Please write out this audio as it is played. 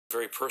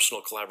Very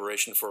personal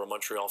collaboration for a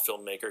Montreal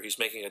filmmaker. He's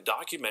making a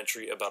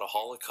documentary about a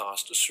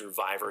Holocaust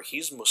survivor.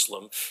 He's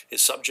Muslim.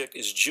 His subject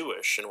is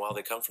Jewish, and while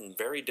they come from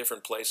very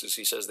different places,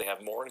 he says they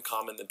have more in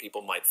common than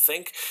people might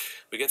think.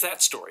 We get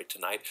that story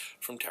tonight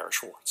from Tara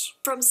Schwartz.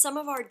 From some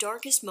of our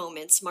darkest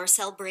moments,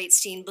 Marcel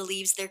Braitstein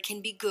believes there can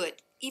be good,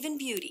 even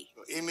beauty.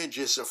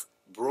 Images of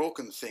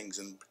broken things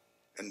and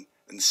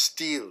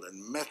steel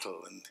and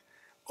metal and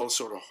all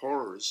sort of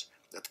horrors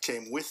that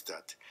came with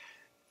that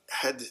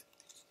had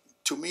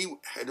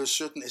a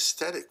certain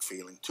aesthetic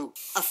feeling too.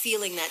 A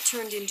feeling that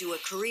turned into a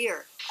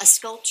career, a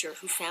sculptor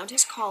who found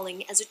his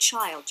calling as a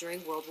child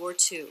during World War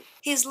II.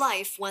 His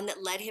life, one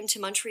that led him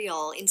to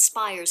Montreal,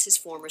 inspires his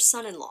former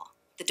son-in-law.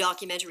 The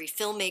documentary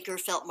filmmaker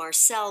felt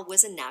Marcel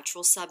was a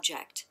natural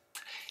subject.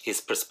 His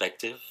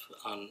perspective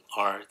on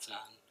art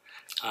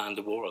and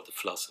the world, the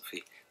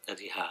philosophy that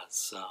he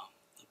has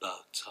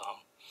about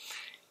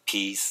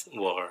peace,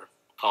 war,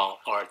 how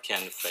art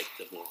can affect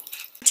the world.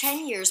 For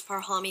 10 years,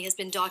 Parhami has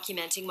been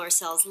documenting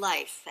Marcel's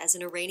life. As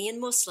an Iranian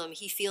Muslim,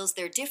 he feels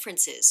their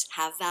differences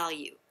have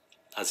value.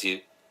 As you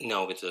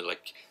know, with the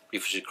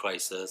refugee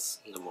crisis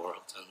in the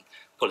world and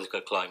political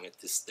climate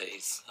these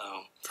days.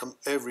 From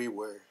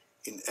everywhere,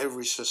 in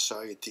every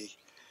society,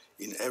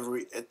 in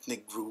every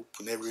ethnic group,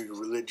 in every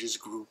religious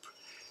group,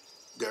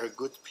 there are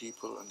good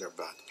people and there are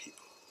bad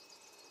people.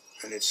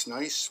 And it's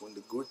nice when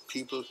the good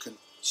people can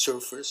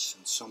surface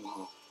and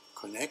somehow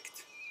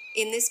connect.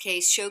 In this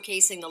case,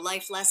 showcasing the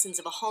life lessons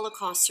of a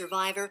Holocaust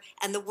survivor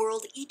and the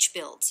world each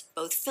builds,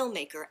 both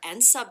filmmaker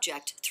and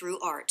subject, through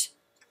art.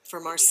 For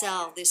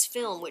Marcel, this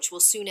film, which will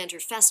soon enter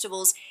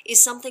festivals,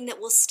 is something that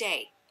will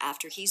stay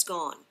after he's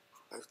gone.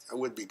 I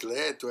would be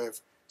glad to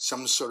have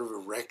some sort of a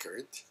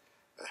record,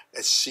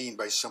 as seen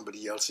by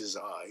somebody else's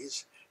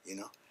eyes,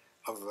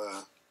 of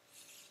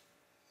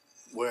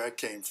where I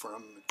came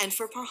from. And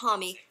for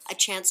Parhami, a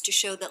chance to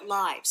show that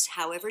lives,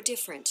 however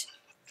different,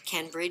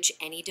 can bridge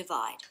any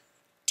divide.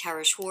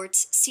 Tara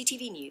Schwartz,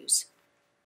 CTV News.